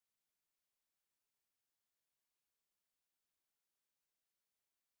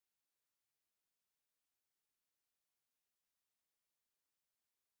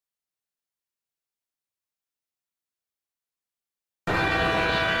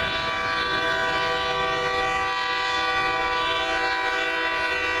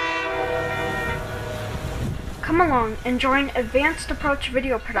Come along and join Advanced Approach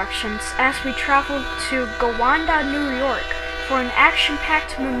Video Productions as we travel to Gowanda, New York for an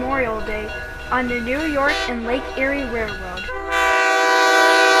action-packed Memorial Day on the New York and Lake Erie Railroad.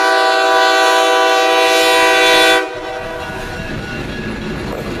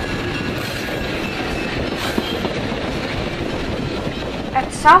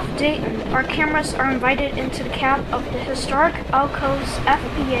 At South Dayton, our cameras are invited into the cab of the historic Alcos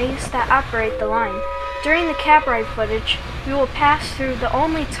FBAs that operate the line. During the cab ride footage, we will pass through the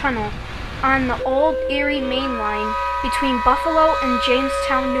only tunnel on the old Erie Main Line between Buffalo and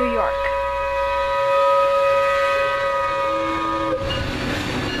Jamestown, New York.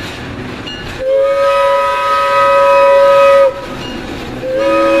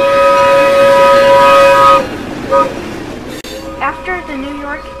 After the New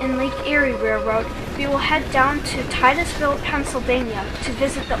York and Lake Erie Railroad, we will head down to Titusville, Pennsylvania to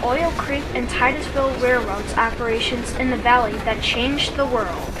visit the Oil Creek and Titusville Railroad's operations in the valley that changed the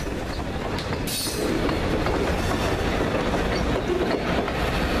world.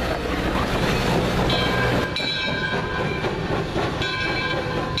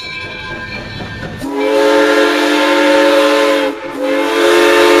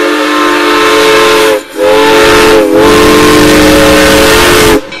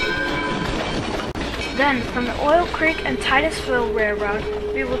 Then, from the Oil Creek and Titusville Railroad,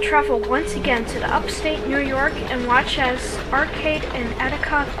 we will travel once again to the upstate New York and watch as Arcade and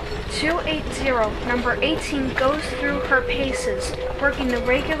Attica 280, number 18, goes through her paces, working the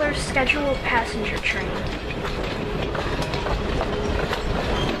regular scheduled passenger train.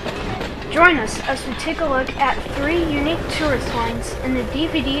 Join us as we take a look at 3 unique tourist lines in the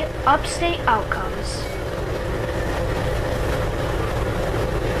DVD Upstate Alcos.